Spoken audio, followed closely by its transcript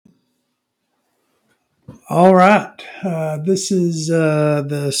All right. This is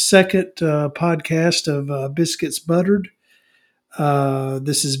the second podcast of Biscuits Buttered.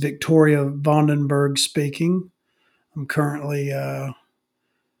 This is Victoria Vondenberg speaking. I'm currently got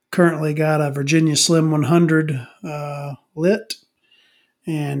a Virginia Slim 100 lit,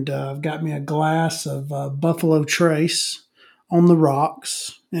 and I've got me a glass of Buffalo Trace on the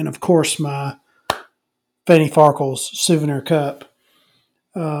rocks, and of course my Fanny Farkle's souvenir cup.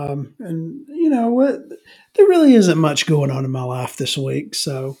 And you know what? There really isn't much going on in my life this week,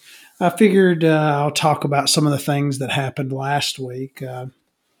 so I figured I'll talk about some of the things that happened last week. I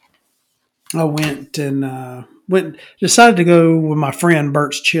went decided to go with my friend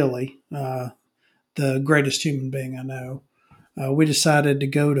Bert's Chili, the greatest human being I know. We decided to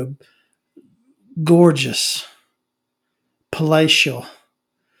go to gorgeous, palatial,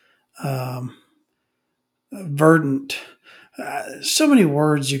 um, verdant. So many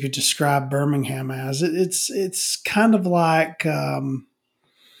words you could describe Birmingham as. It's kind of like mm,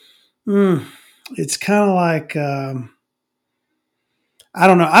 it's kind of like I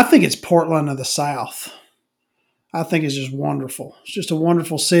don't know. I think it's Portland of the South. I think it's just wonderful. It's just a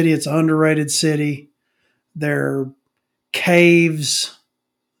wonderful city. It's an underrated city. There are caves.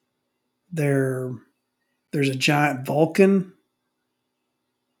 There there's a giant volcano,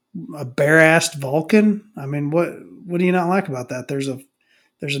 a bare-assed volcano. I mean, what do you not like about that? There's an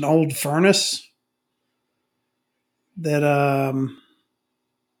old furnace that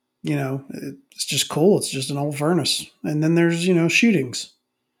it's just cool. It's just an old furnace. And then there's, shootings.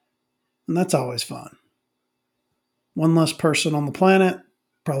 And that's always fun. One less person on the planet,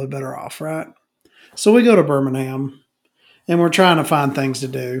 probably better off, right? So we go to Birmingham and we're trying to find things to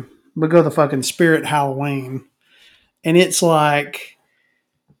do. We go to the fucking Spirit Halloween, and it's like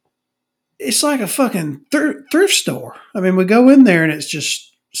a fucking thrift store. I mean, we go in there and it's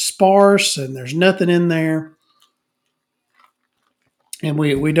just sparse and there's nothing in there. And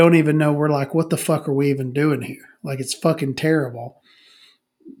we don't even know. We're like, what the fuck are we even doing here? Like, it's fucking terrible.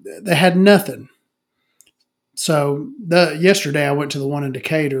 They had nothing. So yesterday I went to the one in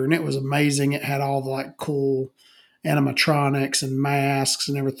Decatur and it was amazing. It had all the like cool animatronics and masks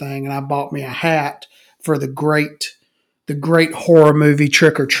and everything. And I bought me a hat for the great horror movie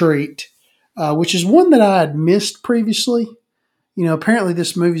Trick or Treat, which is one that I had missed previously. Apparently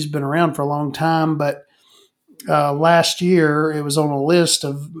this movie's been around for a long time, but last year it was on a list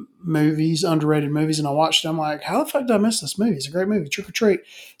of movies, underrated movies, and I watched it. I'm like, how the fuck did I miss this movie? It's a great movie, Trick or Treat.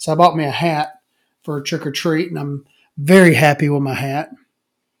 So I bought me a hat for Trick or Treat, and I'm very happy with my hat.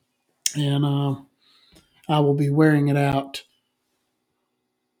 And I will be wearing it out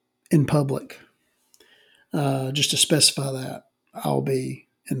in public. Just to specify that, I'll be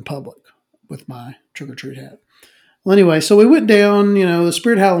in public with my Trick or Treat hat. Well, anyway, so we went down, the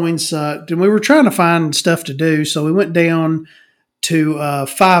Spirit Halloween sucked, and we were trying to find stuff to do. So we went down to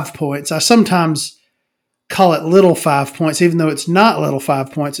 5 Points. I sometimes call it Little 5 Points, even though it's not Little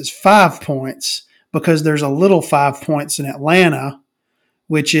 5 Points, it's 5 Points, because there's a Little 5 Points in Atlanta,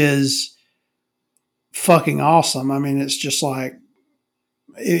 which is fucking awesome. I mean, it's just like,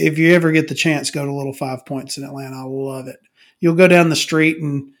 if you ever get the chance, go to Little 5 Points in Atlanta. I love it. You'll go down the street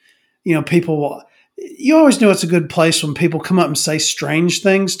and, people will. You always know it's a good place when people come up and say strange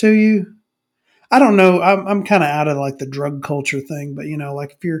things to you. I don't know. I'm kind of out of like the drug culture thing, but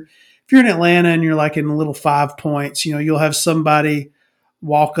like if you're in Atlanta and you're like in Little 5 Points, you'll have somebody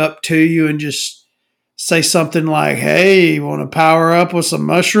walk up to you and just say something like, "Hey, you want to power up with some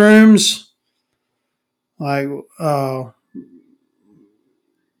mushrooms?" Like,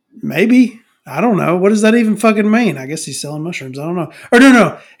 maybe. I don't know. What does that even fucking mean? I guess he's selling mushrooms. I don't know. Or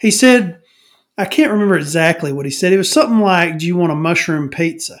no. He said, I can't remember exactly what he said. It was something like, "Do you want a mushroom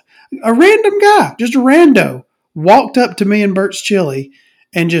pizza?" A random guy, just a rando, walked up to me and Bert's Chili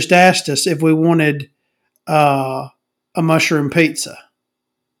and just asked us if we wanted a mushroom pizza.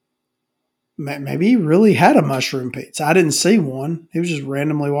 Maybe he really had a mushroom pizza. I didn't see one. He was just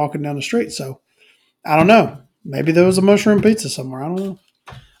randomly walking down the street. So I don't know. Maybe there was a mushroom pizza somewhere. I don't know.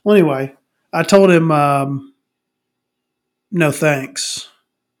 Well, anyway, I told him no thanks.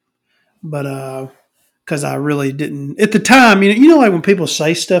 But because I really didn't at the time. Like when people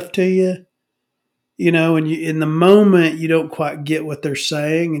say stuff to you, and you in the moment you don't quite get what they're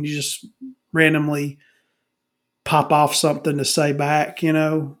saying, and you just randomly pop off something to say back,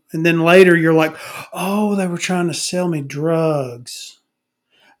 and then later you're like, "Oh, they were trying to sell me drugs."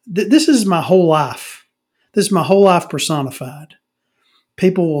 This is my whole life. This is my whole life personified.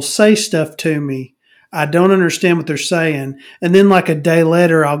 People will say stuff to me. I don't understand what they're saying. And then like a day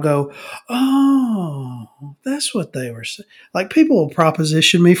later, I'll go, "Oh, that's what they were saying." Like people will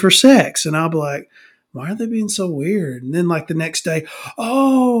proposition me for sex. And I'll be like, why are they being so weird? And then like the next day,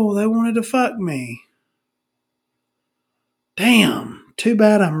 oh, they wanted to fuck me. Damn, too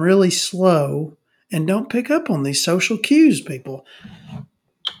bad I'm really slow and don't pick up on these social cues, people.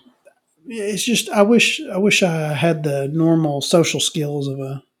 It's just I wish I had the normal social skills of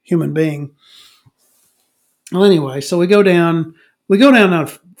a human being. Well, anyway, so we go down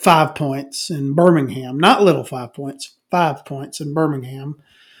to 5 points in Birmingham, not little 5 points, 5 points in Birmingham,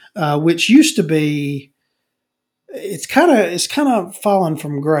 which used to be. It's kind of fallen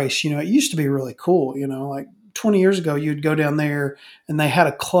from grace. It used to be really cool. Like 20 years ago, you'd go down there and they had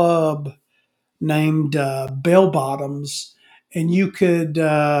a club named Bell Bottoms, and you could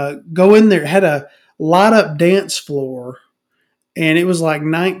go in there. It had a light up dance floor, and it was like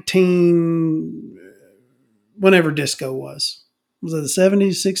 19 whenever disco was. Was it the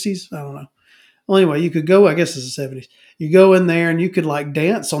 70s, 60s? I don't know. Well, anyway, you could go. I guess it's the 70s. You go in there and you could like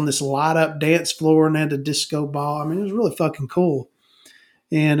dance on this light up dance floor, and they had a disco ball. I mean, it was really fucking cool.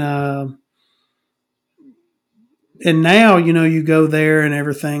 And now you go there and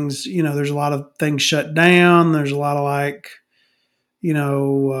everything's there's a lot of things shut down. There's a lot of like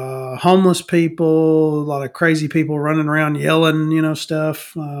homeless people, a lot of crazy people running around yelling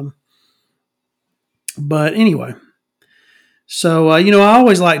stuff. But anyway, so I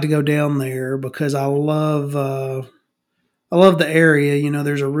always like to go down there because I love the area.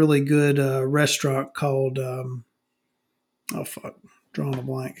 There's a really good restaurant called oh fuck, drawing a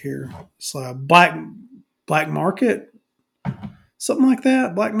blank here. It's like Black Market, something like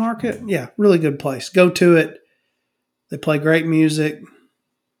that. Black Market, yeah, really good place. Go to it. They play great music,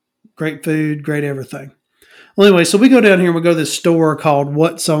 great food, great everything. Well, anyway, so we go down here and we go to this store called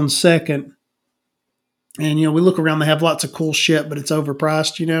What's on Second, and we look around. They have lots of cool shit, but it's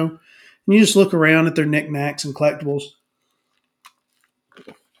overpriced. And you just look around at their knickknacks and collectibles.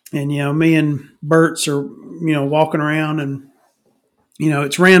 And me and Bert's are walking around, and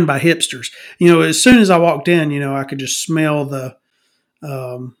it's ran by hipsters. As soon as I walked in, I could just smell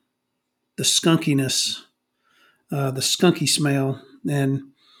um, the skunkiness, the skunky smell, and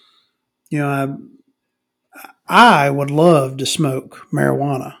I would love to smoke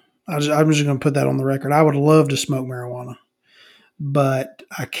marijuana. I'm just going to put that on the record. I would love to smoke marijuana, but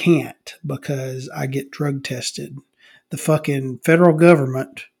I can't because I get drug tested. The fucking federal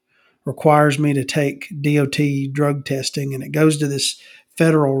government requires me to take DOT drug testing, and it goes to this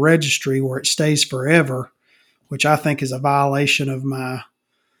federal registry where it stays forever, which I think is a violation of my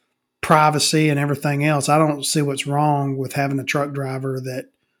privacy and everything else. I don't see what's wrong with having a truck driver that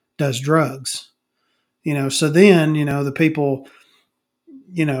does drugs. So then, the people,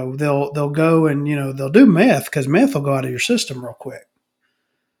 they'll go and, they'll do meth because meth will go out of your system real quick.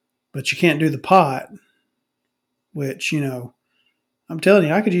 But you can't do the pot, which, I'm telling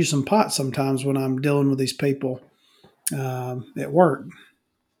you, I could use some pot sometimes when I'm dealing with these people at work.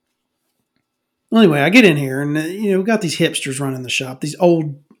 Well, anyway, I get in here and we got these hipsters running the shop. These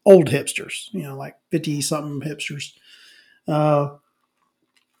old hipsters, like 50 something hipsters.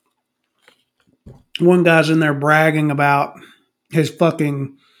 One guy's in there bragging about his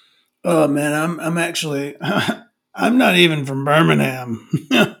fucking. Oh man, I'm actually I'm not even from Birmingham.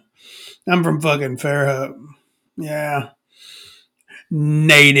 I'm from fucking Fairhope. Yeah,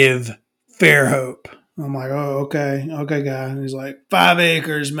 native Fairhope. I'm like, oh okay, guy. And he's like, 5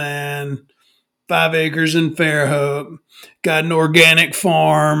 acres, man. 5 acres in Fairhope. Got an organic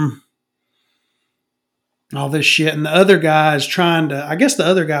farm. All this shit. And the other guy is trying to, I guess the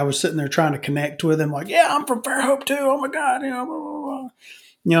other guy was sitting there trying to connect with him, like, yeah, I'm from Fairhope too. Oh my God. Blah, blah,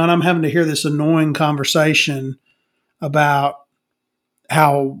 blah. And I'm having to hear this annoying conversation about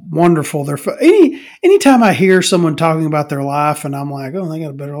how wonderful they're. Anytime I hear someone talking about their life and I'm like, oh, they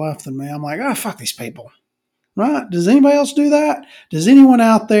got a better life than me, I'm like, oh, fuck these people. Right? Does anybody else do that? Does anyone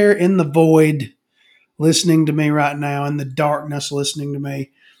out there in the void listening to me right now, in the darkness listening to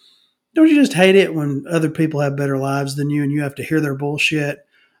me, don't you just hate it when other people have better lives than you and you have to hear their bullshit?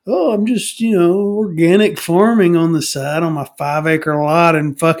 Oh, I'm just, organic farming on the side on my 5 acre lot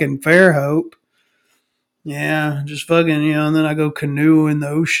in fucking Fairhope. Yeah, just fucking, and then I go canoe in the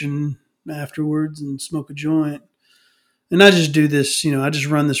ocean afterwards and smoke a joint. And I just do this, I just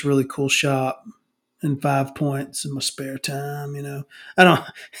run this really cool shop in 5 points in my spare time, I don't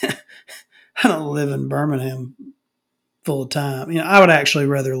I don't live in Birmingham full of time. I would actually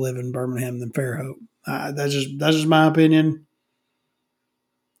rather live in Birmingham than Fairhope. That's just my opinion.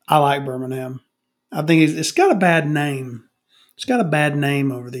 I like Birmingham. I think it's got a bad name. It's got a bad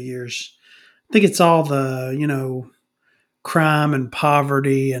name over the years. I think it's all the crime and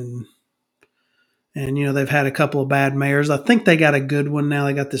poverty and they've had a couple of bad mayors. I think they got a good one now.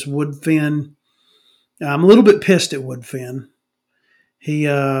 They got this Woodfin I'm a little bit pissed at Woodfin. He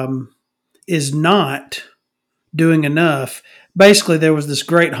is not doing enough. Basically, there was this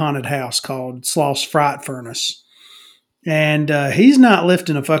great haunted house called Sloss Fright Furnace, and he's not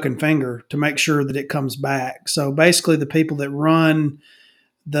lifting a fucking finger to make sure that it comes back. So basically, the people that run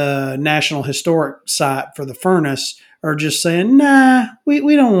the National Historic Site for the furnace are just saying, nah,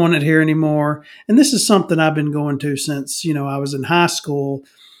 we don't want it here anymore. And this is something I've been going to since, I was in high school.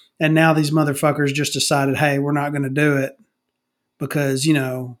 And now these motherfuckers just decided, hey, we're not going to do it because, we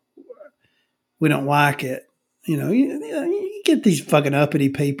don't like it. You get these fucking uppity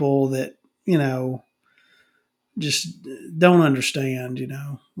people that, just don't understand,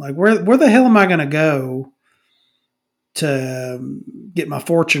 like where the hell am I going to go to get my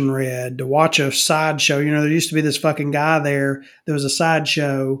fortune read, to watch a sideshow? There used to be this fucking guy there. There was a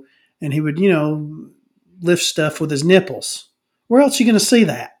sideshow and he would, lift stuff with his nipples. Where else are you going to see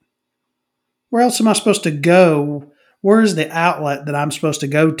that? Where else am I supposed to go? Where's the outlet that I'm supposed to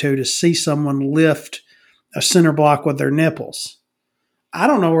go to see someone lift a cinder block with their nipples? I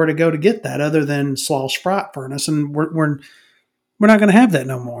don't know where to go to get that other than Sloss Fright Furnace, and we're not going to have that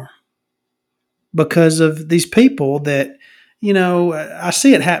no more because of these people that, I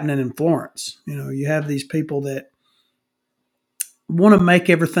see it happening in Florence. You have these people that want to make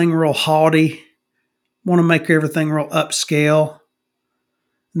everything real haughty, want to make everything real upscale.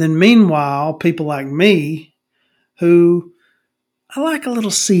 And then meanwhile, people like me who I like a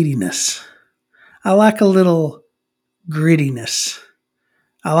little seediness. I like a little grittiness.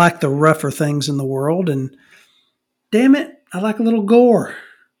 I like the rougher things in the world, and damn it, I like a little gore.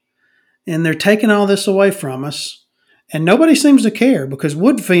 And they're taking all this away from us, and nobody seems to care because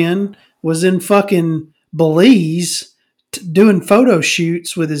Woodfin was in fucking Belize doing photo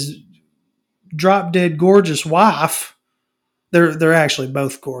shoots with his drop dead gorgeous wife. They're actually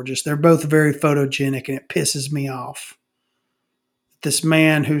both gorgeous. They're both very photogenic, and it pisses me off. This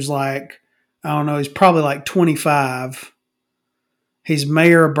man who's like, I don't know, he's probably like 25. He's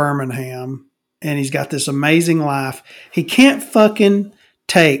mayor of Birmingham, and he's got this amazing life. He can't fucking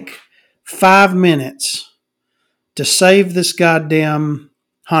take 5 minutes to save this goddamn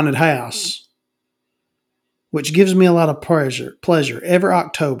haunted house, which gives me a lot of pleasure every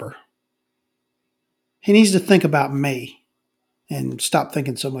October. He needs to think about me and stop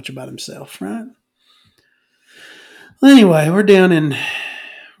thinking so much about himself, right? Well, anyway, we're down in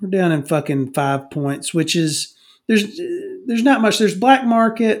fucking 5 Points, which is there's not much. There's Black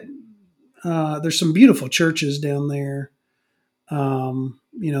Market. There's some beautiful churches down there.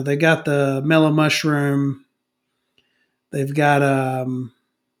 They got the Mellow Mushroom. They've got I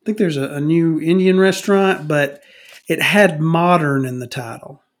think there's a new Indian restaurant, but it had modern in the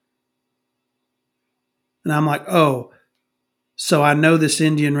title. And I'm like, oh, so I know this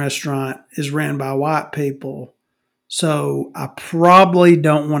Indian restaurant is ran by white people. So I probably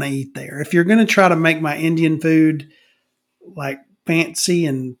don't want to eat there. If you're going to try to make my Indian food like fancy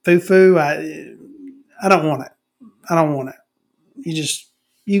and foo-foo, I don't want it. I don't want it.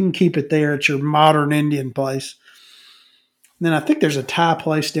 You can keep it there at your modern Indian place. And then I think there's a Thai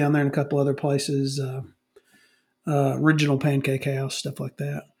place down there and a couple other places, Original Pancake House, stuff like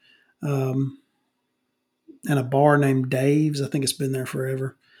that. And a bar named Dave's. I think it's been there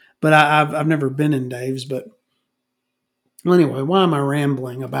forever. But I've never been in Dave's. But well, anyway, why am I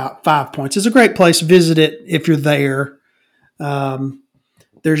rambling about 5 Points? It's a great place. Visit it if you're there.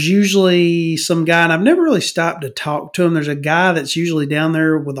 There's usually some guy, and I've never really stopped to talk to him. There's a guy that's usually down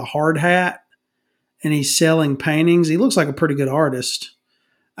there with a hard hat, and he's selling paintings. He looks like a pretty good artist.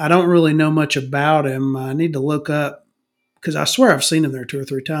 I don't really know much about him. I need to look up, because I swear I've seen him there 2 or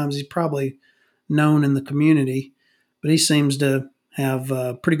 3 times. He's probably known in the community, but he seems to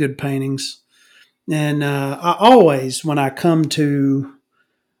have pretty good paintings. And I always, when I come to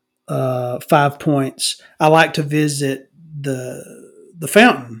 5 Points, I like to visit the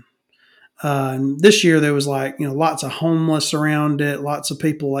fountain. And this year there was lots of homeless around it, lots of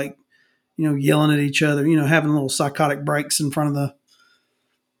people yelling at each other, having little psychotic breaks in front of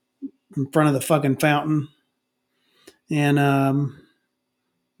the fucking fountain. And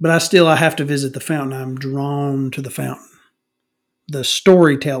but I have to visit the fountain. I'm drawn to the fountain. The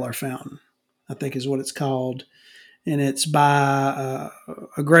Storyteller Fountain, I think is what it's called. And it's by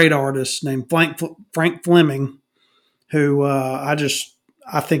a great artist named Frank Fleming, who I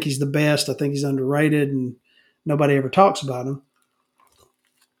think he's the best. I think he's underrated, and nobody ever talks about him,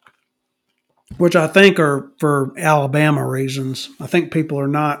 which I think are for Alabama reasons. I think people are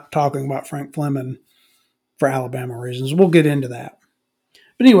not talking about Frank Fleming for Alabama reasons. We'll get into that.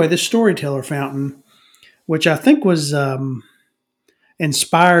 But anyway, this Storyteller Fountain, which I think was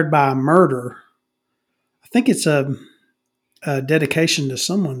inspired by a murder think it's a dedication to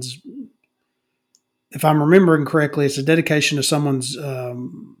someone's, if I'm remembering correctly, it's a dedication to someone's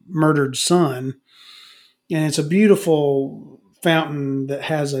murdered son. And it's a beautiful fountain that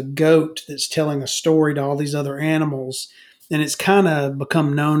has a goat that's telling a story to all these other animals. And it's kind of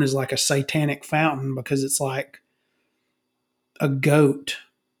become known as like a satanic fountain because it's like a goat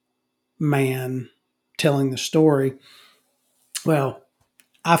man telling the story. Well,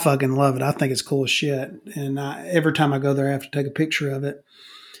 I fucking love it. I think it's cool as shit. And every time I go there, I have to take a picture of it.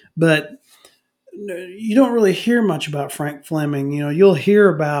 But you don't really hear much about Frank Fleming. You'll hear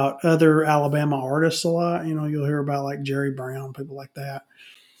about other Alabama artists a lot. You'll hear about like Jerry Brown, people like that.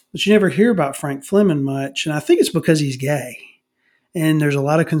 But you never hear about Frank Fleming much. And I think it's because he's gay. And there's a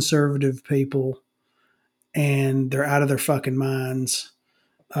lot of conservative people, and they're out of their fucking minds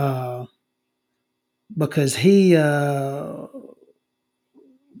because he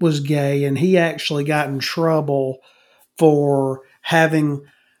was gay, and he actually got in trouble for having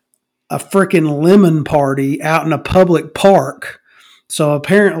a freaking lemon party out in a public park. So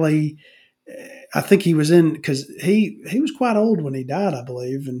apparently, I think he was in, because he was quite old when he died, I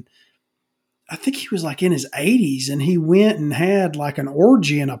believe, and I think he was like in his 80s, and he went and had like an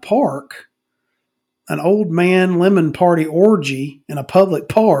orgy in a park, an old man lemon party orgy in a public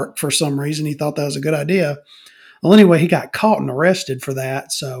park for some reason. He thought that was a good idea. Well, anyway, he got caught and arrested for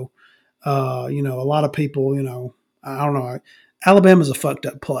that. So, a lot of people, I don't know. Alabama's a fucked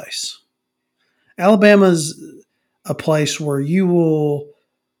up place. Alabama's a place where you will,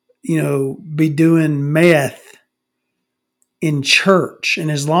 be doing meth in church.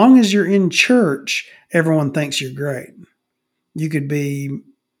 And as long as you're in church, everyone thinks you're great. You could be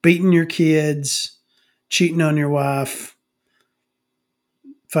beating your kids, cheating on your wife,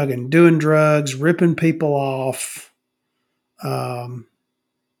 fucking doing drugs, ripping people off.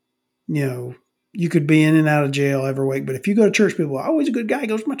 You could be in and out of jail every week. But if you go to church, people are always a good guy. He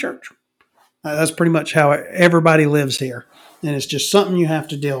goes to my church. That's pretty much how everybody lives here. And it's just something you have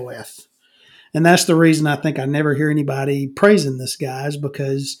to deal with. And that's the reason I think I never hear anybody praising this guy, is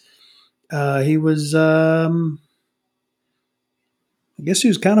because he was, I guess he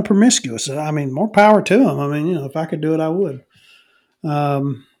was kind of promiscuous. I mean, more power to him. I mean, if I could do it, I would.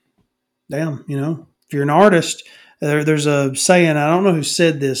 Damn, if you're an artist, there's a saying, I don't know who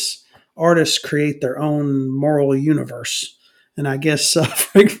said this, artists create their own moral universe. And I guess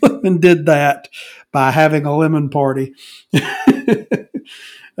Frank Fleming did that by having a lemon party.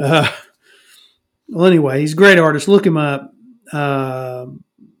 Well, anyway, he's a great artist. Look him up. Lots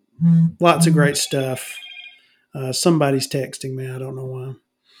of great stuff. Somebody's texting me. I don't know why.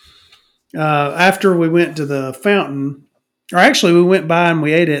 After we went to the fountain, or actually we went by and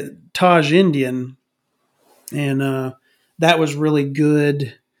we ate at Taj Indian, and that was really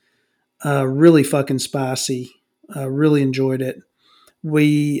good. Really fucking spicy. Really enjoyed it.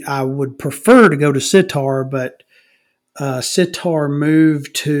 I would prefer to go to Sitar, but Sitar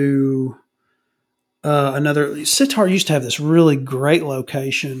moved to Sitar used to have this really great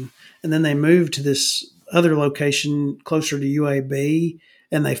location, and then they moved to this other location closer to UAB,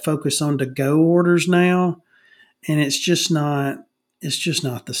 and they focus on to-go orders now, and it's just not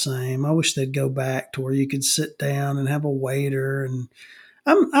the same. I wish they'd go back to where you could sit down and have a waiter, and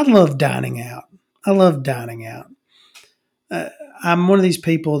I love dining out. I love dining out. I'm one of these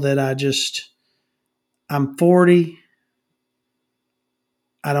people that I'm 40.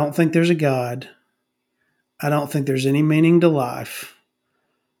 I don't think there's a God. I don't think there's any meaning to life.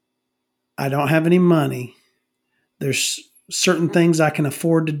 I don't have any money. There's certain things I can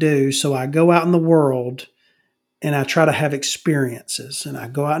afford to do. So I go out in the world and I try to have experiences. And I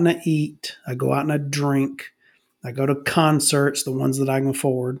go out and I eat. I go out and I drink. I go to concerts, the ones that I can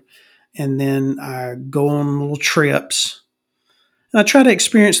afford. And then I go on little trips. And I try to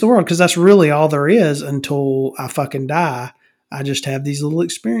experience the world because that's really all there is until I fucking die. I just have these little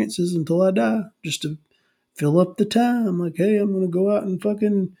experiences until I die, just to fill up the time. Like, hey, I'm going to go out and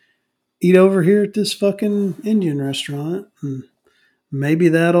fucking eat over here at this fucking Indian restaurant, and maybe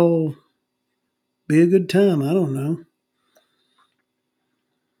that'll be a good time. I don't know.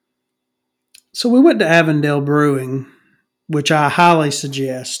 So we went to Avondale Brewing, which I highly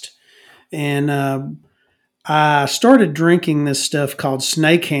suggest. And I started drinking this stuff called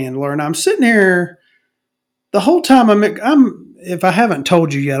Snake Handler, and I'm sitting here the whole time. If I haven't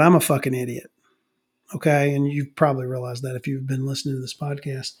told you yet, I'm a fucking idiot. Okay, and you've probably realized that if you've been listening to this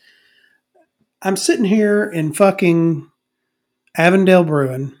podcast. I'm sitting here in fucking Avondale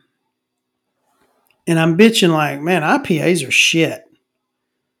Brewing, and I'm bitching like, man, IPAs are shit.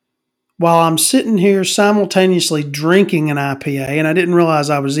 while I'm sitting here simultaneously drinking an IPA, and I didn't realize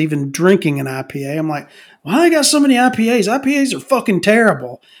I was even drinking an IPA. I'm like, why they got so many IPAs? IPAs are fucking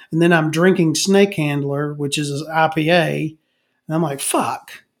terrible. And then I'm drinking Snake Handler, which is an IPA, and I'm like,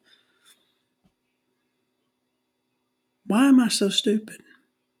 fuck. Why am I so stupid?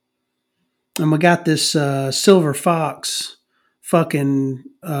 And we got this Silver Fox fucking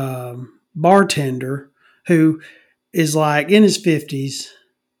bartender who is like in his 50s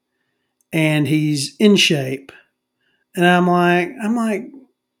and he's in shape. And I'm like,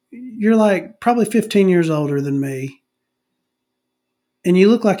 you're like probably 15 years older than me. And you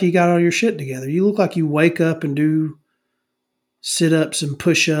look like you got all your shit together. You look like you wake up and do sit ups and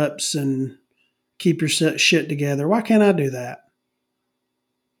push ups and keep your shit together. Why can't I do that?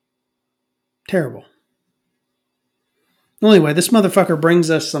 Terrible. Well, anyway, this motherfucker brings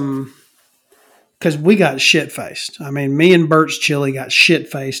us some, because we got shit faced. I mean, me and Bert's Chili got shit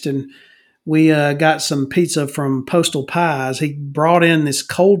faced, and we got some pizza from Postal Pies. He brought in this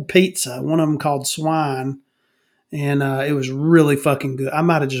cold pizza, one of them called Swine, and it was really fucking good. I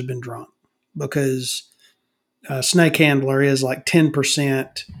might have just been drunk because Snake Handler is like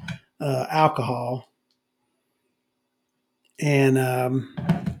 10% alcohol. And I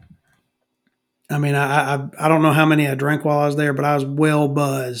mean, I don't know how many I drank while I was there, but I was well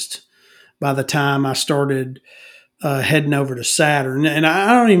buzzed by the time I started heading over to Saturn. And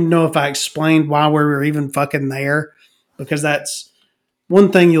I don't even know if I explained why we were even fucking there, because that's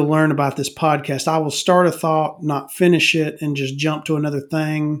one thing you'll learn about this podcast. I will start a thought, not finish it, and just jump to another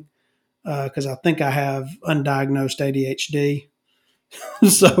thing because I think I have undiagnosed ADHD.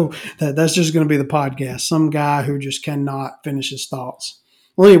 So that's just going to be the podcast. Some guy who just cannot finish his thoughts.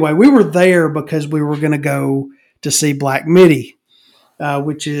 Well, anyway, we were there because we were going to go to see Black Midi,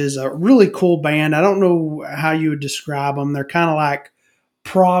 which is a really cool band. I don't know how you would describe them. They're kind of like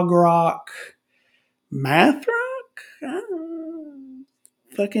prog rock, math rock,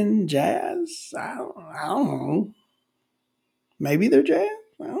 fucking jazz. I don't know. Maybe they're jazz.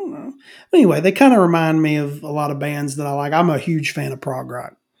 I don't know. Anyway, they kind of remind me of a lot of bands that I like. I'm a huge fan of prog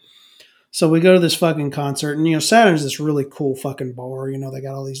rock. So we go to this fucking concert, and Saturn's this really cool fucking bar. They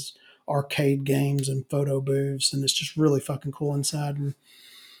got all these arcade games and photo booths, and it's just really fucking cool inside. And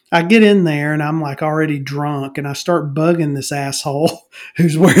I get in there, and I'm like already drunk, and I start bugging this asshole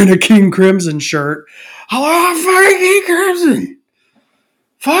who's wearing a King Crimson shirt. Hello, fucking King Crimson.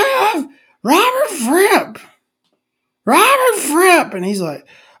 Fuck off, Robert Fripp. And he's like,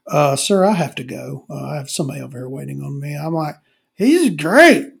 sir, I have to go. I have somebody over here waiting on me. I'm like, he's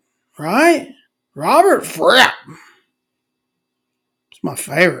great, right? Robert Fripp. It's my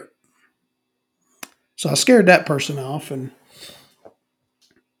favorite. So I scared that person off, and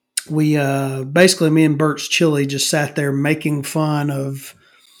we basically, me and Bert's Chili just sat there making fun of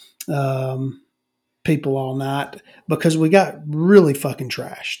people all night because we got really fucking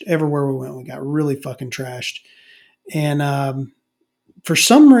trashed. Everywhere we went, we got really fucking trashed. And for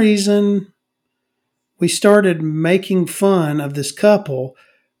some reason, we started making fun of this couple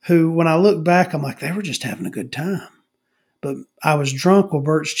who, when I look back, I'm like, they were just having a good time. But I was drunk with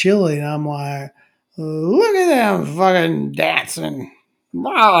Bert's Chili, and I'm like, look at them fucking dancing.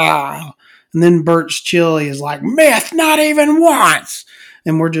 Blah. And then Bert's Chili is like, myth, not even once.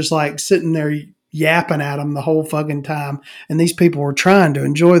 And we're just like sitting there yapping at them the whole fucking time. And these people were trying to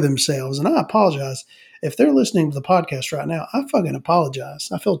enjoy themselves. And I apologize. If they're listening to the podcast right now, I fucking apologize.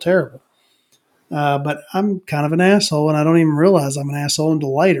 I feel terrible. But I'm kind of an asshole, and I don't even realize I'm an asshole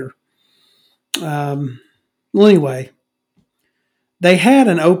until later. Well, anyway, they had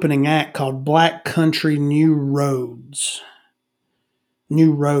an opening act called Black Country New Road.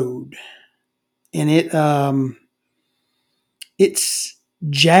 And it's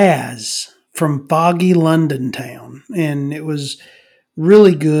jazz from foggy London town. And it was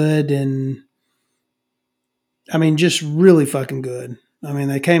really good, and I mean, just really fucking good. I mean,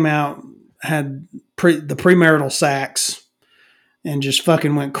 they came out, had the premarital sax, and just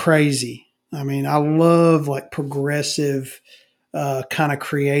fucking went crazy. I mean, I love like progressive, kind of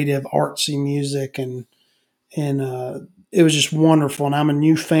creative, artsy music, and it was just wonderful. And I'm a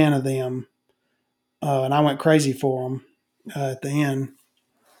new fan of them, and I went crazy for them at the end.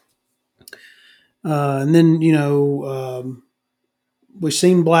 And then we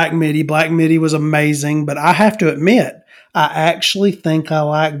seen Black Midi. Black Midi was amazing, but I have to admit, I actually think I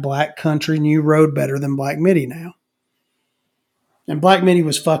like Black Country New Road better than Black Midi now. And Black Midi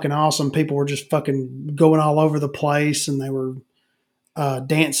was fucking awesome. People were just fucking going all over the place, and they were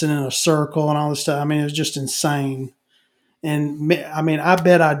dancing in a circle and all this stuff. I mean, it was just insane. And I mean, I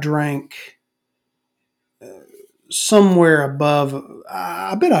bet I drank somewhere above.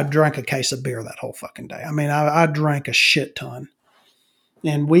 I bet I drank a case of beer that whole fucking day. I mean, I drank a shit ton.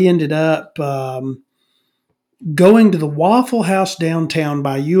 And we ended up going to the Waffle House downtown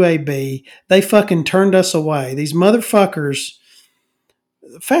by UAB. They fucking turned us away. These motherfuckers,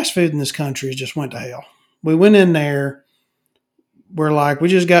 fast food in this country just went to hell. We went in there. We're like, we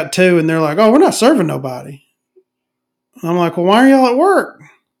just got two. And they're like, oh, we're not serving nobody. And I'm like, well, why are y'all at work?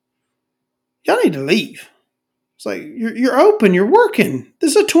 Y'all need to leave. It's like, you're open. You're working.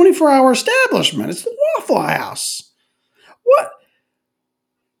 This is a 24-hour establishment. It's the Waffle House.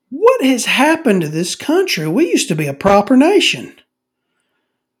 What has happened to this country? We used to be a proper nation.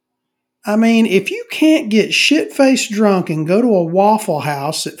 I mean, if you can't get shit-faced drunk and go to a Waffle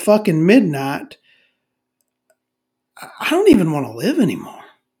House at fucking midnight, I don't even want to live anymore.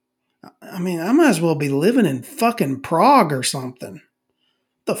 I mean, I might as well be living in fucking Prague or something.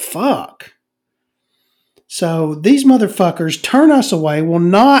 The fuck? So these motherfuckers turn us away, will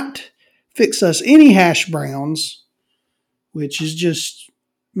not fix us any hash browns, which is just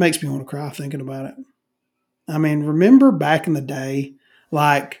makes me want to cry thinking about it. I mean, remember back in the day,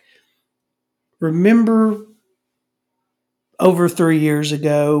 remember over 3 years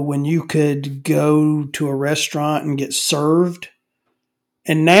ago when you could go to a restaurant and get served?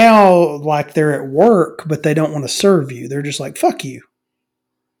 And now, like, they're at work, but they don't want to serve you. They're just like, fuck you.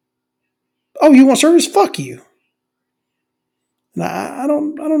 Oh, you want service? Fuck you. And I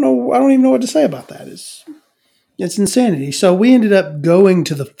don't know. I don't even know what to say about that. It's insanity. So we ended up going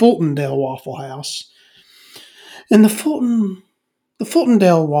to the Fultondale Waffle House. And the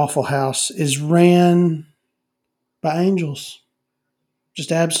Fultondale Waffle House is ran by angels.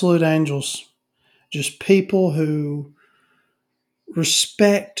 Just absolute angels. Just people who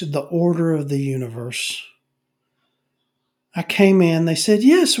respect the order of the universe. I came in, they said,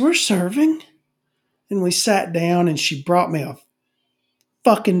 yes, we're serving. And we sat down and she brought me a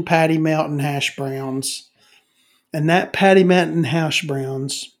fucking patty melt and hash browns. And that patty melt and hash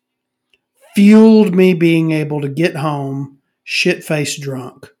browns fueled me being able to get home shit-faced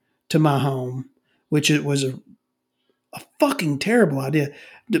drunk to my home, which it was a fucking terrible idea.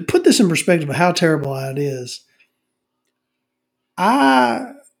 To put this in perspective of how terrible it is,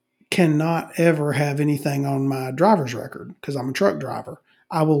 I cannot ever have anything on my driver's record because I'm a truck driver.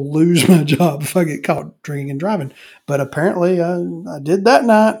 I will lose my job if I get caught drinking and driving. But apparently I did that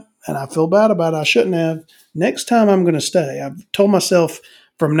night and I feel bad about it. I shouldn't have. Next time I'm going to stay. I've told myself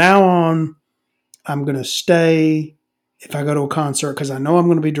from now on, I'm going to stay if I go to a concert because I know I'm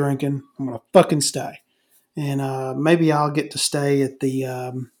going to be drinking. I'm going to fucking stay. And maybe I'll get to stay at the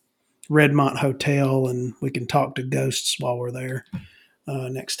Redmont Hotel and we can talk to ghosts while we're there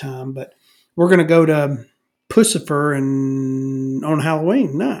next time. But we're going to go to Pussifer on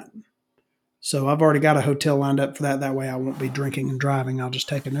Halloween night. So I've already got a hotel lined up for that. That way I won't be drinking and driving. I'll just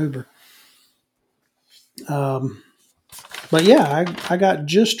take an Uber. But yeah, I got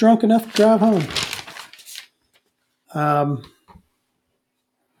just drunk enough to drive home.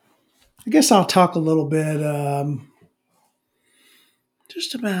 I guess I'll talk a little bit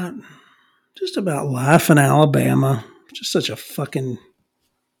just about life in Alabama. Just such a fucking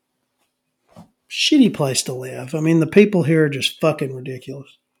shitty place to live. I mean, the people here are just fucking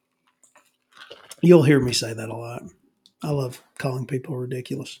ridiculous. You'll hear me say that a lot. I love calling people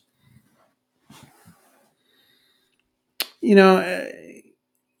ridiculous. You know,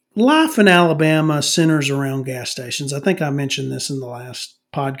 life in Alabama centers around gas stations. I think I mentioned this in the last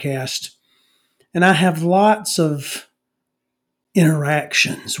podcast. And I have lots of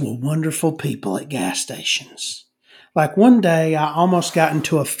interactions with wonderful people at gas stations. Like one day, I almost got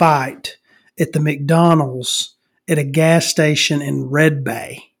into a fight at the McDonald's at a gas station in Red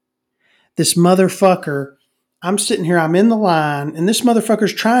Bay. This motherfucker, I'm sitting here, I'm in the line, and this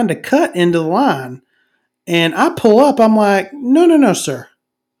motherfucker's trying to cut into the line. And I pull up, I'm like, no, sir.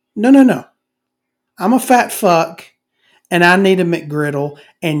 No. I'm a fat fuck, and I need a McGriddle,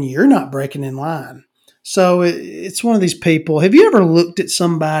 and you're not breaking in line. So it's one of these people. Have you ever looked at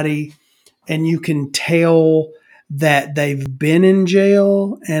somebody and you can tell that they've been in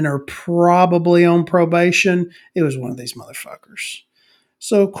jail and are probably on probation? It was one of these motherfuckers.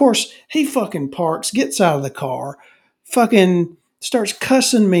 So, of course, he fucking parks, gets out of the car, fucking starts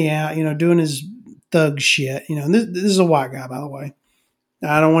cussing me out, doing his thug shit. This is a white guy, by the way.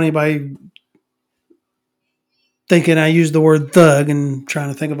 I don't want anybody thinking I use the word thug and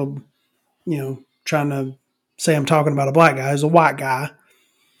trying to think of trying to say I'm talking about a black guy. He's a white guy.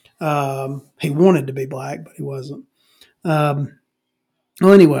 He wanted to be black, but he wasn't. Well,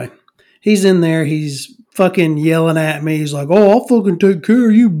 anyway, he's in there. He's fucking yelling at me. He's like, oh, I'll fucking take care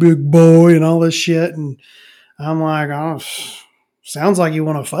of you, big boy, and all this shit. And I'm like, oh, sounds like you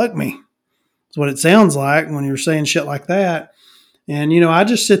want to fuck me. That's what it sounds like when you're saying shit like that. And, I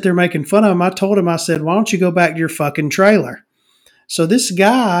just sit there making fun of him. I told him, I said, why don't you go back to your fucking trailer? So this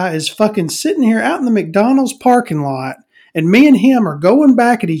guy is fucking sitting here out in the McDonald's parking lot, and me and him are going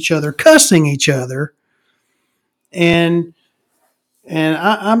back at each other, cussing each other. And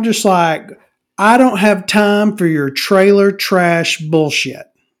I'm just like, I don't have time for your trailer trash bullshit.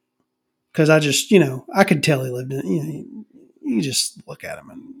 Because I just, I could tell he lived in, you just look at him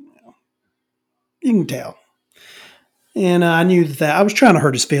and you can tell. And I knew that I was trying to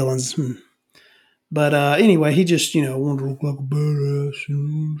hurt his feelings. But anyway, he just, wanted to look like a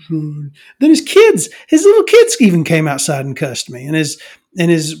badass. Then his little kids even came outside and cussed me. And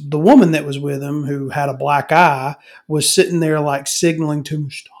the woman that was with him, who had a black eye, was sitting there like signaling to me,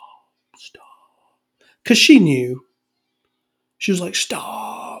 stop, stop. Because she knew. She was like,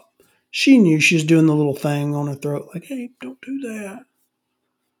 stop. She knew she was doing the little thing on her throat, like, hey, don't do that.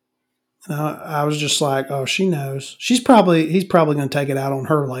 And I was just like, oh, she knows. He's probably going to take it out on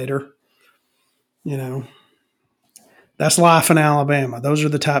her later. That's life in Alabama. Those are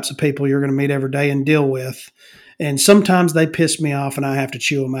the types of people you're going to meet every day and deal with. And sometimes they piss me off and I have to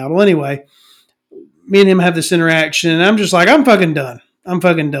chew them out. Well, anyway, me and him have this interaction and I'm just like, I'm fucking done.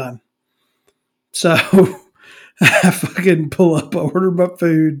 So I fucking pull up, order my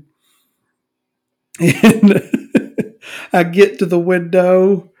food. And I get to the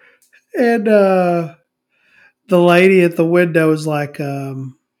window and the lady at the window is like,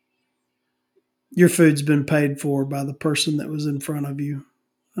 your food's been paid for by the person that was in front of you.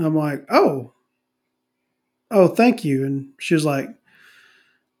 I'm like, oh, thank you. And she was like,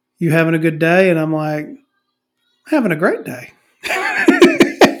 you having a good day? And I'm like, having a great day.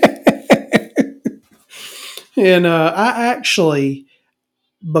 And I actually,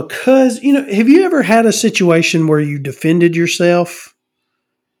 because, have you ever had a situation where you defended yourself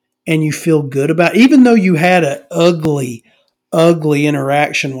and you feel good about it, even though you had an ugly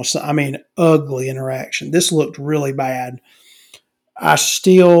interaction with ugly interaction. This looked really bad. I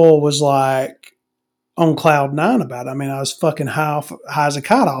still was like on cloud nine about it. I was fucking high as a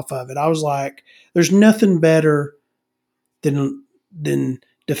kite off of it. I was like, there's nothing better than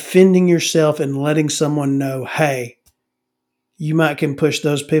defending yourself and letting someone know, hey, you might can push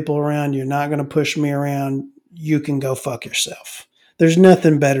those people around. You're not going to push me around. You can go fuck yourself. There's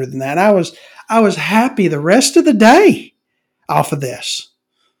nothing better than that. I was happy the rest of the day off of this.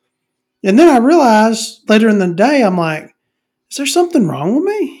 And then I realized later in the day, I'm like, is there something wrong with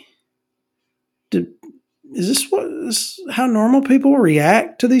me? Is this how normal people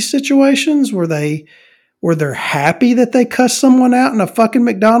react to these situations where they're happy that they cuss someone out in a fucking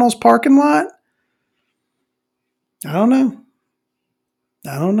McDonald's parking lot? I don't know.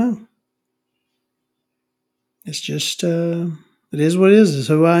 It's just, it is what it is. It's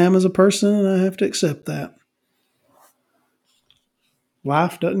who I am as a person, and I have to accept that.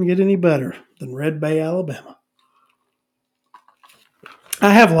 Life doesn't get any better than Red Bay, Alabama.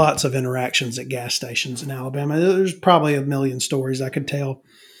 I have lots of interactions at gas stations in Alabama. There's probably a million stories I could tell.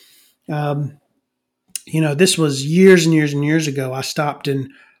 This was years and years and years ago. I stopped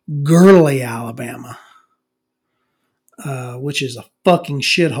in Gurley, Alabama, which is a fucking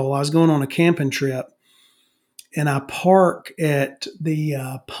shithole. I was going on a camping trip, and I park at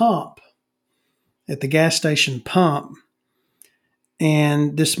the pump, at the gas station pump,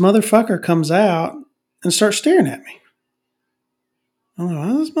 and this motherfucker comes out and starts staring at me. I'm like,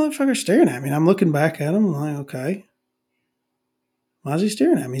 why is this motherfucker staring at me? And I'm looking back at him. I'm like, okay. Why is he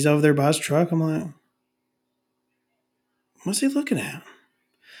staring at me? He's over there by his truck. I'm like, what's he looking at?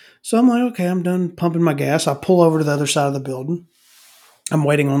 So I'm like, okay, I'm done pumping my gas. I pull over to the other side of the building. I'm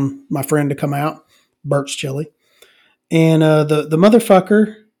waiting on my friend to come out, Bert's Chili. And the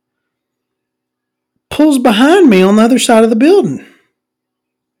motherfucker pulls behind me on the other side of the building.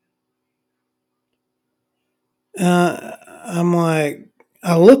 I'm like,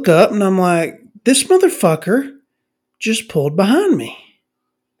 I look up and I'm like, this motherfucker just pulled behind me.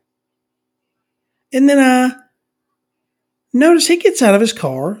 And then I notice he gets out of his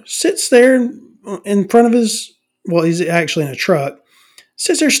car, sits there in front of he's actually in a truck,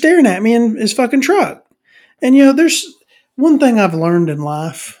 sits there staring at me in his fucking truck. And, there's one thing I've learned in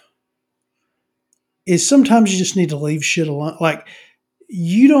life is sometimes you just need to leave shit alone. Like,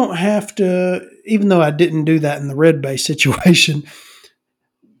 you don't have to, even though I didn't do that in the Red Bay situation,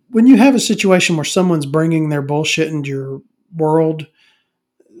 when you have a situation where someone's bringing their bullshit into your world,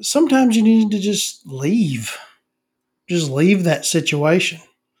 sometimes you need to just leave. Just leave that situation.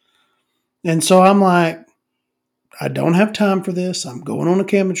 And so I'm like, I don't have time for this. I'm going on a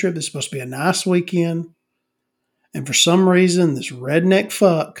camping trip. It's supposed to be a nice weekend. And for some reason, this redneck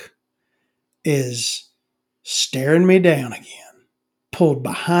fuck is staring me down again, pulled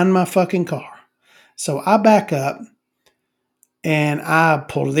behind my fucking car. So I back up and I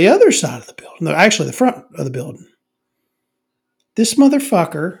pull to the other side of the building. No, actually, the front of the building. This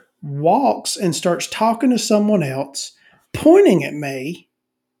motherfucker walks and starts talking to someone else, pointing at me,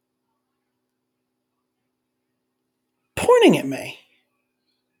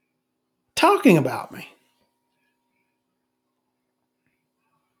 talking about me.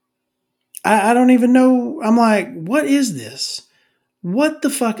 I don't even know. I'm like, what is this? What the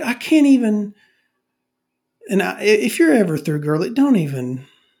fuck? I can't even. And if you're ever through Girly, don't even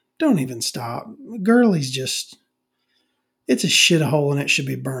stop. Girly's just, it's a shithole and it should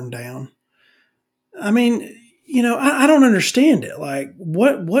be burned down. I mean, I don't understand it. Like,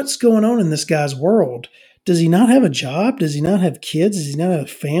 what's going on in this guy's world? Does he not have a job? Does he not have kids? Does he not have a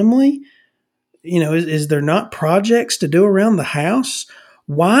family? Is there not projects to do around the house?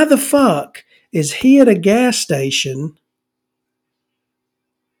 Why the fuck is he at a gas station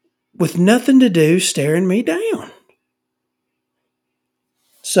with nothing to do staring me down?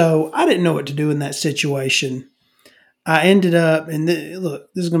 So I didn't know what to do in that situation. I ended up, and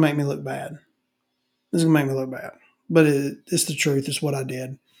look, this is going to make me look bad. This is going to make me look bad. But it's the truth. It's what I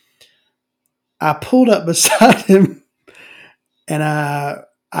did. I pulled up beside him and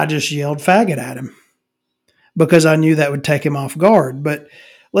I just yelled faggot at him because I knew that would take him off guard. But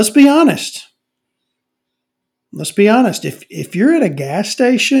let's be honest. Let's be honest. If you're at a gas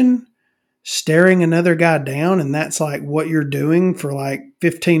station staring another guy down and that's like what you're doing for like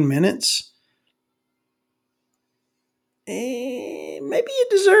 15 minutes, maybe you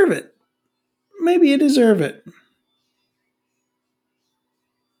deserve it. Maybe you deserve it.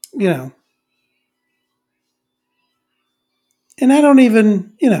 And I don't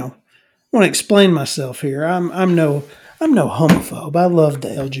even, want to explain myself here. I'm no homophobe. I love the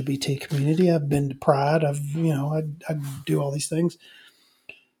LGBT community. I've been to Pride. I do all these things.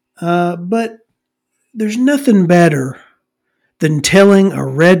 But there's nothing better than telling a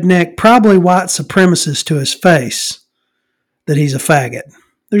redneck, probably white supremacist to his face that he's a faggot.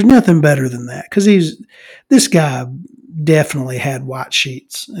 There's nothing better than that because this guy definitely had white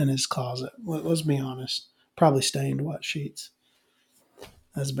sheets in his closet. Let's be honest. Probably stained white sheets.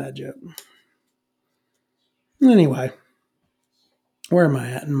 That's a bad joke. Anyway, where am I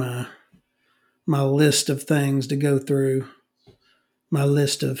at in my list of things to go through? My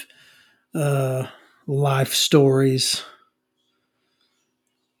list of life stories.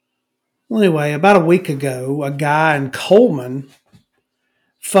 Well, anyway, about a week ago, a guy in Coleman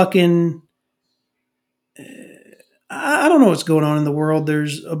fucking. I don't know what's going on in the world.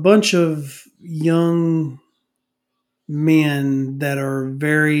 There's a bunch of young men that are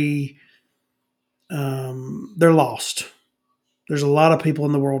very. They're lost. There's a lot of people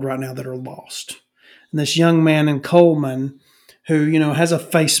in the world right now that are lost. And this young man in Coleman who, has a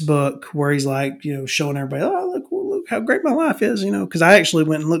Facebook where he's like, showing everybody, oh, look how great my life is, because I actually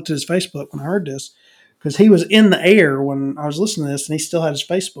went and looked at his Facebook when I heard this because he was in the air when I was listening to this and he still had his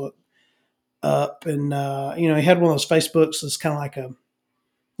Facebook up. And, he had one of those Facebooks that's kind of like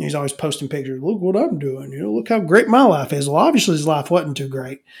he's always posting pictures. Look what I'm doing. Look how great my life is. Well, obviously his life wasn't too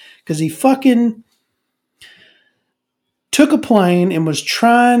great because he fucking took a plane and was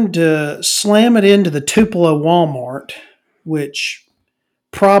trying to slam it into the Tupelo Walmart, which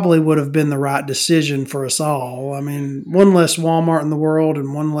probably would have been the right decision for us all. I mean, one less Walmart in the world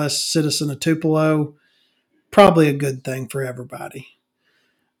and one less citizen of Tupelo, probably a good thing for everybody.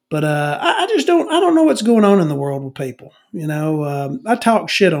 But I don't know what's going on in the world with people. I talk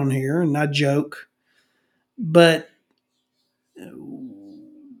shit on here and I joke, but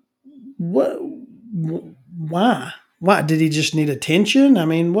what? Why? Why did he just need attention? I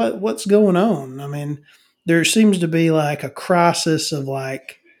mean, what's going on? I mean, there seems to be like a crisis of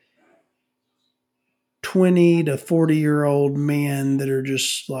like 20 to 40-year-old men that are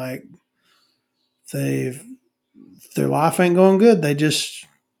just like their life ain't going good. They just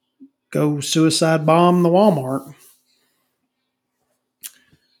go suicide bomb the Walmart.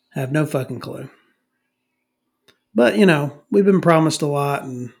 Have no fucking clue. But we've been promised a lot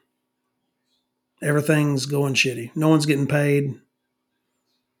and everything's going shitty. No one's getting paid.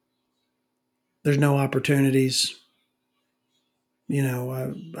 There's no opportunities.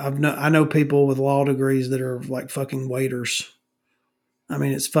 I know people with law degrees that are like fucking waiters. I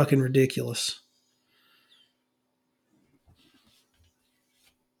mean, it's fucking ridiculous.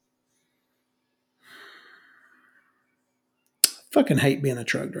 Fucking hate being a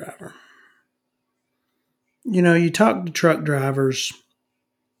truck driver. You talk to truck drivers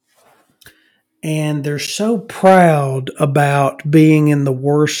And they're so proud about being in the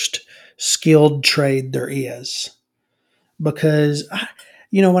worst skilled trade there is. Because,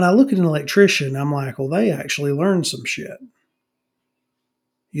 when I look at an electrician, I'm like, well, they actually learned some shit.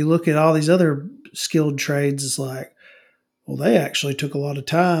 You look at all these other skilled trades, it's like, well, they actually took a lot of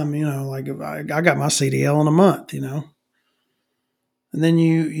time, like I got my CDL in a month, And then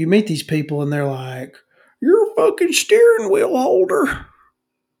you meet these people and they're like, you're a fucking steering wheel holder.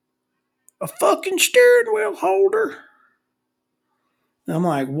 A fucking steering wheel holder. And I'm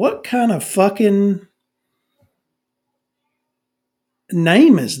like, what kind of fucking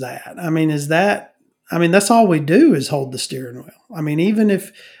name is that? That's all we do is hold the steering wheel. Even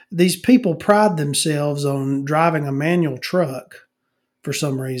if these people pride themselves on driving a manual truck for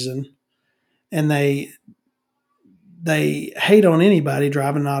some reason, and they hate on anybody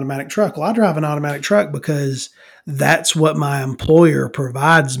driving an automatic truck. Well, I drive an automatic truck because that's what my employer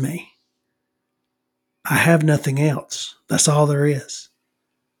provides me. I have nothing else. That's all there is.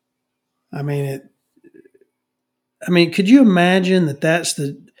 I mean, it. Could you imagine that that's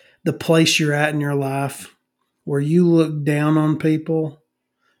the place you're at in your life where you look down on people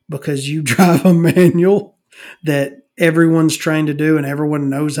because you drive a manual that everyone's trained to do and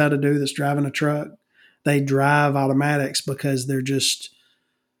everyone knows how to do that's driving a truck? They drive automatics because they're just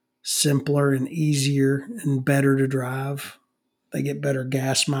simpler and easier and better to drive. They get better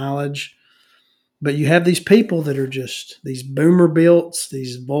gas mileage. But you have these people that are just these boomer builts,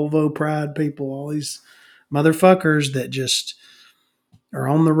 these Volvo pride people, all these motherfuckers that just are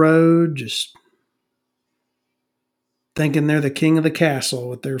on the road, just thinking they're the king of the castle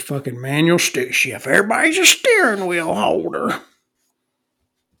with their fucking manual stick shift. Everybody's a steering wheel holder.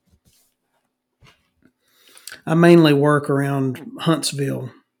 I mainly work around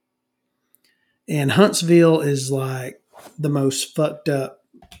Huntsville. And Huntsville is like the most fucked up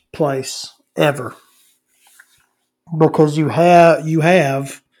place ever. Because you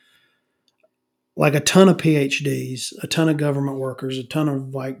have like a ton of PhDs, a ton of government workers, a ton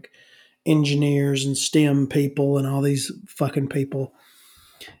of like engineers and STEM people and all these fucking people.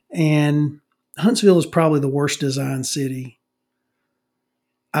 And Huntsville is probably the worst designed city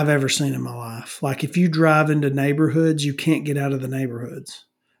I've ever seen in my life. Like if you drive into neighborhoods, you can't get out of the neighborhoods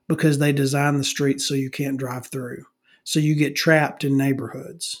because they design the streets so you can't drive through. So you get trapped in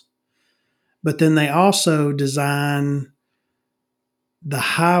neighborhoods. But then they also design the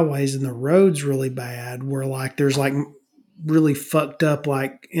highways and the roads really bad where like there's like really fucked up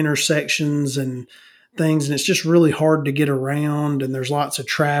like intersections and things, and it's just really hard to get around, and there's lots of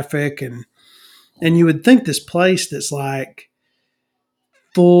traffic, and you would think this place that's like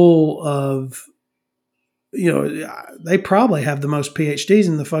full of, they probably have the most PhDs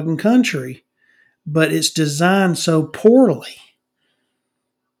in the fucking country, but it's designed so poorly.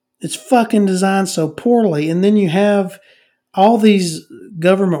 It's fucking designed so poorly. And then you have all these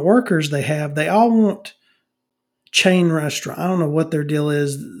government workers they all want chain restaurant. I don't know what their deal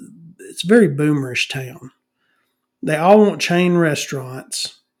is. It's a very boomerish town. They all want chain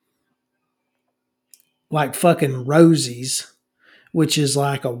restaurants like fucking Rosie's, which is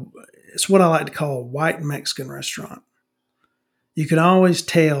like it's what I like to call a white Mexican restaurant. You can always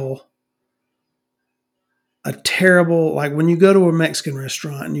tell a terrible, like when you go to a Mexican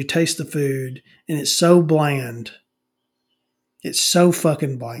restaurant and you taste the food and it's so bland. It's so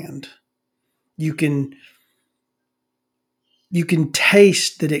fucking bland. You can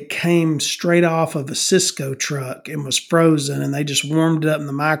taste that it came straight off of a Cisco truck and was frozen and they just warmed it up in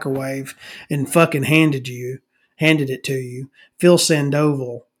the microwave and fucking handed it to you. Phil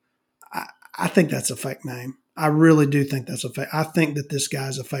Sandoval. I think that's a fake name. I really do think that's a fake. I think that this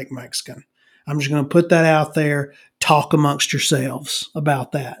guy's a fake Mexican. I'm just going to put that out there. Talk amongst yourselves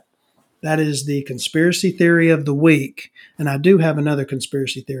about that. That is the conspiracy theory of the week. And I do have another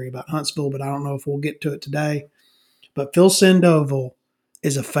conspiracy theory about Huntsville, but I don't know if we'll get to it today. But Phil Sandoval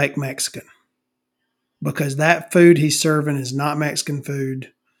is a fake Mexican because that food he's serving is not Mexican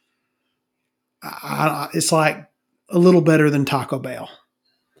food. It's like a little better than Taco Bell.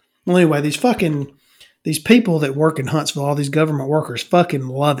 Well, anyway, these people that work in Huntsville, all these government workers, fucking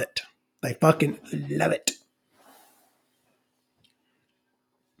love it. They fucking love it.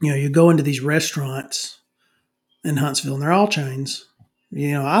 You go into these restaurants in Huntsville, and they're all chains.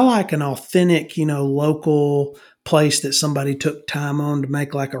 I like an authentic, local place that somebody took time on to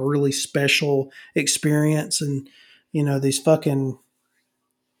make like a really special experience. And, these fucking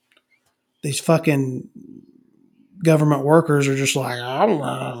government workers are just like, I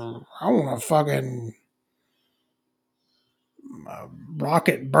want to fucking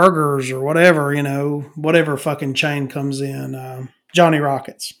Rocket Burgers or whatever, whatever fucking chain comes in. Johnny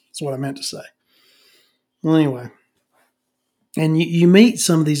Rockets. That's what I meant to say. Well, anyway, and you meet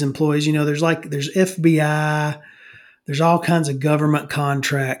some of these employees. There's FBI, there's all kinds of government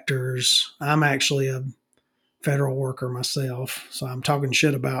contractors. I'm actually a federal worker myself, so I'm talking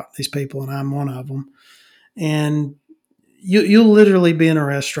shit about these people, and I'm one of them. And you'll literally be in a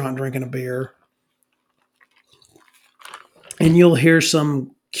restaurant drinking a beer, and you'll hear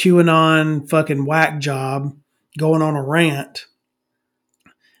some QAnon fucking whack job going on a rant.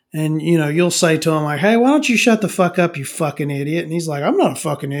 And, you'll say to him, like, hey, why don't you shut the fuck up, you fucking idiot? And he's like, I'm not a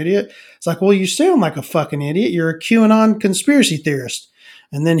fucking idiot. It's like, well, you sound like a fucking idiot. You're a QAnon conspiracy theorist.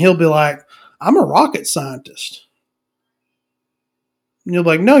 And then he'll be like, I'm a rocket scientist. And you'll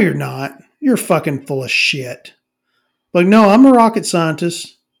be like, no, you're not. You're fucking full of shit. Like, no, I'm a rocket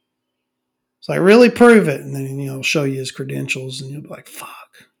scientist. It's like, really, prove it. And then, he'll show you his credentials, and you'll be like,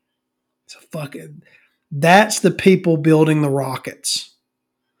 fuck. It's a fucking. That's the people building the rockets.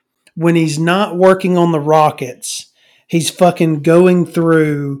 When he's not working on the rockets, he's fucking going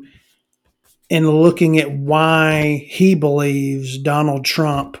through and looking at why he believes Donald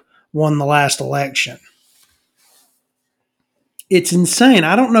Trump won the last election. It's insane.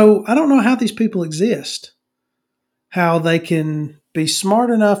 I don't know how these people exist. How they can be smart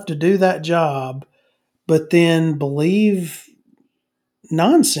enough to do that job, but then believe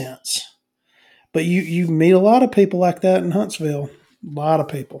nonsense. But you meet a lot of people like that in Huntsville. A lot of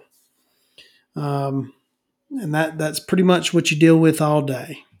people. And that's pretty much what you deal with all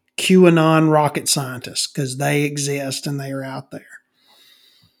day. QAnon rocket scientists, because they exist and they are out there.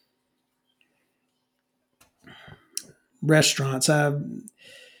 Restaurants.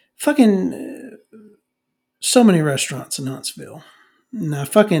 Fucking so many restaurants in Huntsville. Now,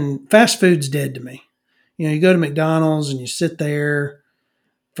 fucking fast food's dead to me. You go to McDonald's and you sit there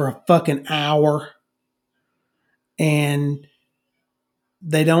for a fucking hour and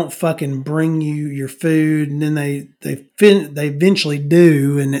they don't fucking bring you your food, and then they eventually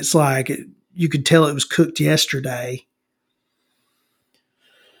do, and it's like you could tell it was cooked yesterday.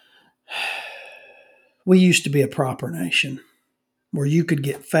 We used to be a proper nation where you could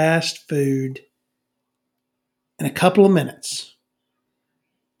get fast food in a couple of minutes.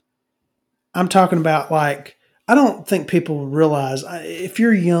 I'm talking about, like, I don't think people realize, if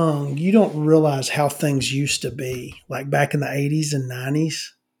you're young, you don't realize how things used to be. Like back in the 80s and 90s,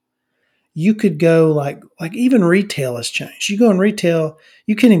 you could go like even retail has changed. You go in retail,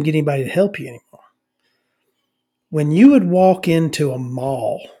 you can't even get anybody to help you anymore. When you would walk into a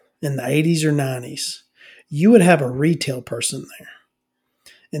mall in the 80s or 90s, you would have a retail person there.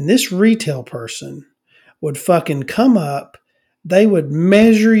 And this retail person would fucking come up. They would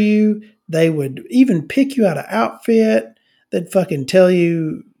measure you. They would even pick you out an outfit. They'd fucking tell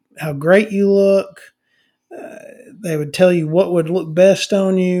you how great you look. They would tell you what would look best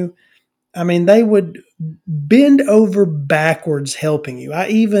on you. I mean, they would bend over backwards helping you. I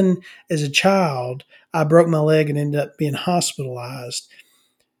even, as a child, I broke my leg and ended up being hospitalized.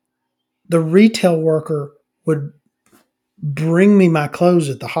 The retail worker would bring me my clothes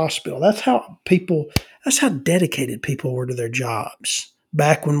at the hospital. That's how dedicated people were to their jobs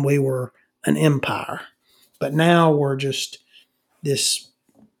back when we were an empire. But now we're just this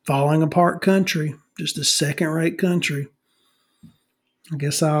falling apart country, just a second-rate country. I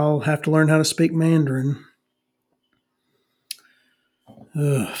guess I'll have to learn how to speak Mandarin.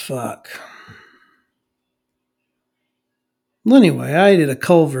 Ugh, fuck. Well, anyway, I ate at a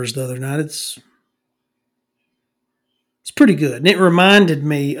Culver's the other night. It's pretty good. And it reminded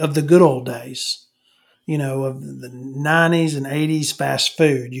me of the good old days, of the 90s and 80s fast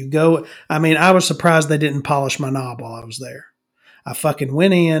food. I was surprised they didn't polish my knob while I was there. I fucking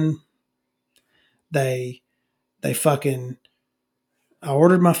went in. They fucking, I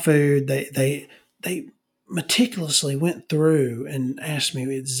ordered my food. They meticulously went through and asked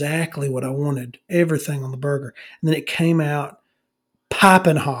me exactly what I wanted, everything on the burger. And then it came out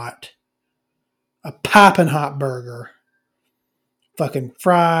piping hot. A piping hot burger. Fucking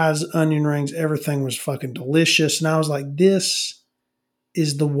fries, onion rings, everything was fucking delicious. And I was like, this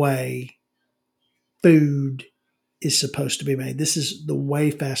is the way food is supposed to be made. This is the way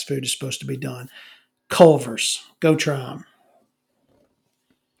fast food is supposed to be done. Culver's, go try them.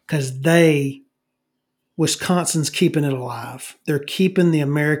 Because Wisconsin's keeping it alive. They're keeping the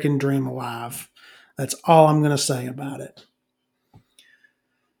American dream alive. That's all I'm going to say about it.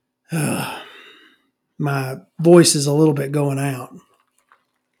 My voice is a little bit going out.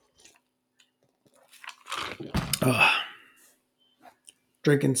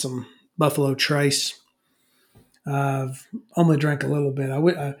 Drinking some Buffalo Trace. I've only drank a little bit.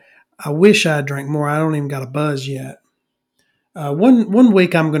 I wish I drank more. I don't even got a buzz yet. One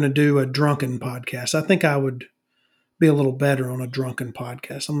week I'm going to do a drunken podcast. I think I would be a little better on a drunken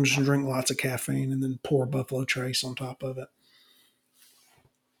podcast. I'm just going to drink lots of caffeine and then pour Buffalo Trace on top of it.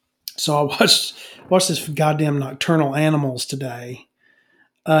 So I watched this goddamn Nocturnal Animals today,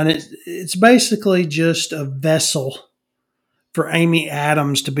 and it's basically just a vessel for Amy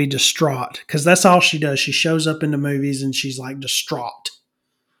Adams to be distraught because that's all she does. She shows up in the movies and she's like distraught.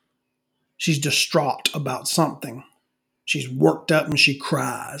 She's distraught about something. She's worked up and she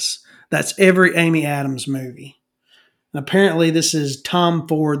cries. That's every Amy Adams movie. And apparently, this is Tom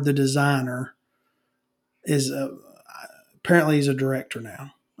Ford, the designer, apparently he's a director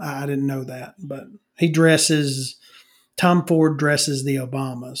now. I didn't know that, but Tom Ford dresses the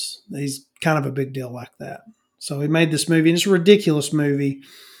Obamas. He's kind of a big deal like that. So he made this movie, and it's a ridiculous movie.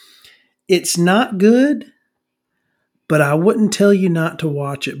 It's not good, but I wouldn't tell you not to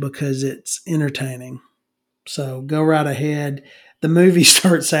watch it because it's entertaining. So go right ahead. The movie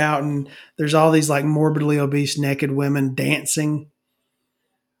starts out and there's all these like morbidly obese naked women dancing.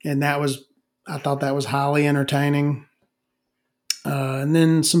 And I thought that was highly entertaining. And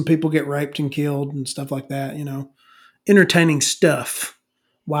then some people get raped and killed and stuff like that, entertaining stuff.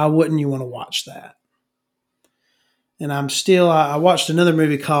 Why wouldn't you want to watch that? And I watched another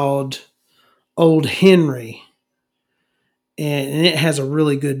movie called Old Henry, and it has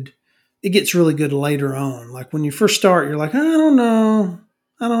it gets really good later on. Like when you first start, you're like, I don't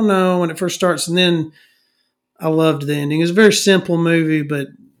know when it first starts. And then I loved the ending. It's a very simple movie, but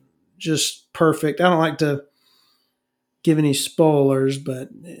just perfect. I don't like to give any spoilers, but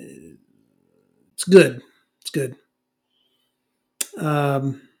it's good. It's good.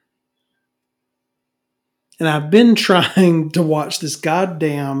 And I've been trying to watch this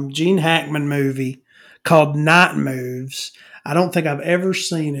goddamn Gene Hackman movie called Night Moves. I don't think I've ever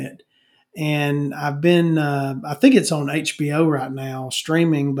seen it. And I think it's on HBO right now,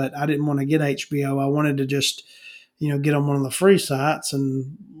 streaming, but I didn't want to get HBO. I wanted to just, get on one of the free sites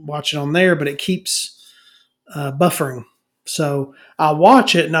and watch it on there, but it keeps buffering. So I'll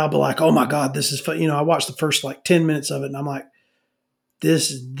watch it and I'll be like, oh my God, this is fun. I watched the first like 10 minutes of it and I'm like,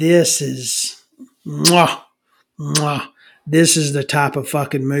 this is, mwah, mwah. This is the type of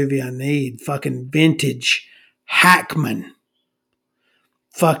fucking movie I need. Fucking vintage Hackman.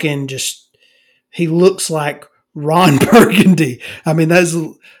 Fucking just, he looks like Ron Burgundy. I mean,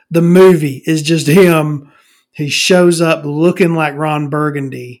 the movie is just him. He shows up looking like Ron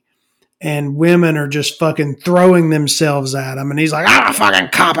Burgundy, and women are just fucking throwing themselves at him. And he's like, I'm a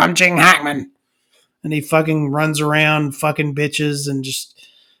fucking cop. I'm Gene Hackman. And he fucking runs around fucking bitches and just,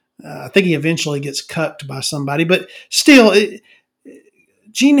 I think he eventually gets cucked by somebody. But still,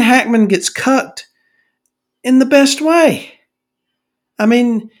 Gene Hackman gets cucked in the best way. I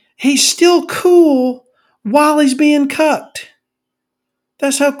mean, he's still cool while he's being cucked.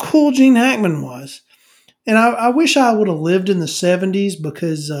 That's how cool Gene Hackman was. And I wish I would have lived in the 70s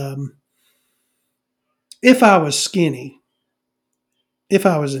because if I was skinny, if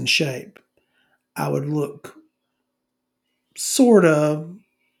I was in shape, I would look sort of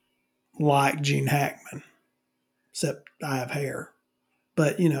like Gene Hackman, except I have hair.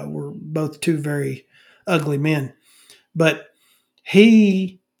 But, we're both two very ugly men. But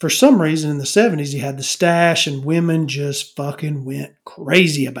for some reason in the 70s, he had the stash and women just fucking went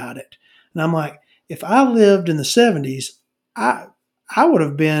crazy about it. And I'm like, if I lived in the 70s, I would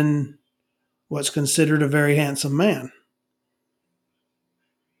have been what's considered a very handsome man.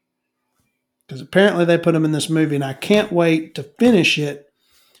 Because apparently they put him in this movie, and I can't wait to finish it.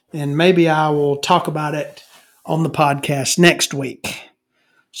 And maybe I will talk about it on the podcast next week.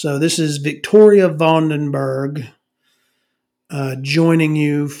 So this is Victoria Vandenberg joining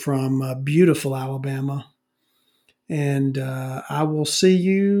you from beautiful Alabama. And I will see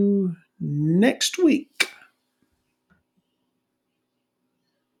you next week.